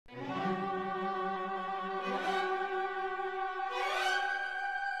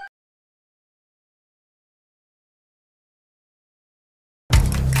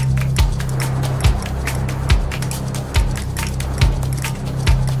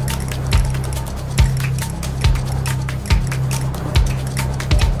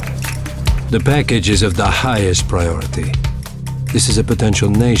The package is of the highest priority. This is a potential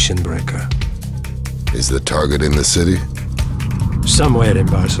nation breaker. Is the target in the city? Somewhere in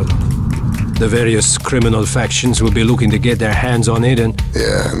Barcelona. The various criminal factions will be looking to get their hands on it and...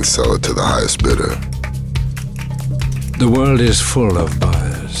 Yeah, and sell it to the highest bidder. The world is full of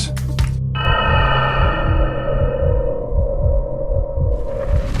buyers.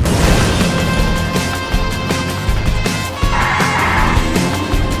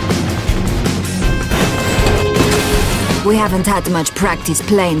 We haven't had much practice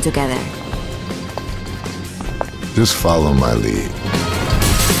playing together. Just follow my lead.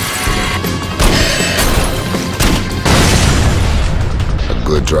 A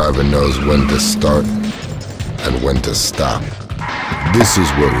good driver knows when to start and when to stop. This is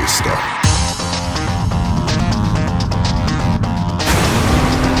where we start.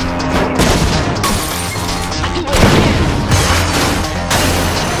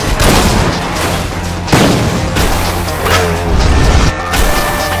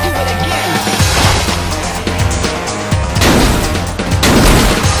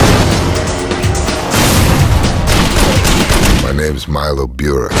 My name's Milo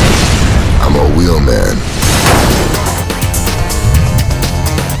Bura. I'm a wheelman.